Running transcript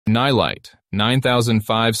Nilight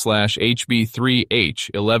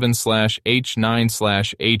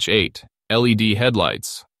 9005/HB3H11/H9/H8 LED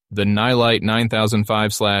headlights. The Nilight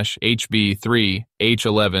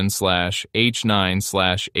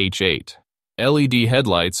 9005/HB3H11/H9/H8 LED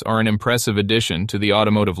headlights are an impressive addition to the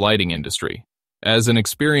automotive lighting industry. As an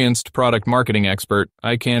experienced product marketing expert,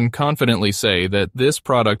 I can confidently say that this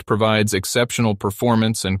product provides exceptional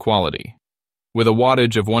performance and quality. With a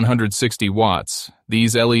wattage of 160 watts,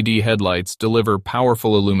 these LED headlights deliver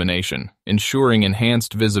powerful illumination, ensuring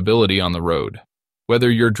enhanced visibility on the road. Whether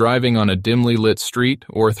you're driving on a dimly lit street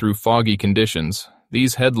or through foggy conditions,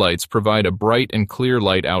 these headlights provide a bright and clear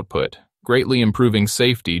light output, greatly improving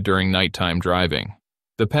safety during nighttime driving.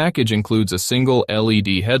 The package includes a single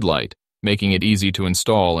LED headlight, making it easy to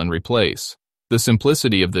install and replace. The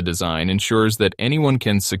simplicity of the design ensures that anyone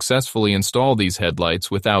can successfully install these headlights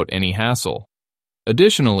without any hassle.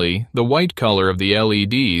 Additionally, the white color of the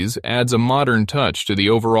LEDs adds a modern touch to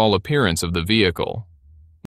the overall appearance of the vehicle,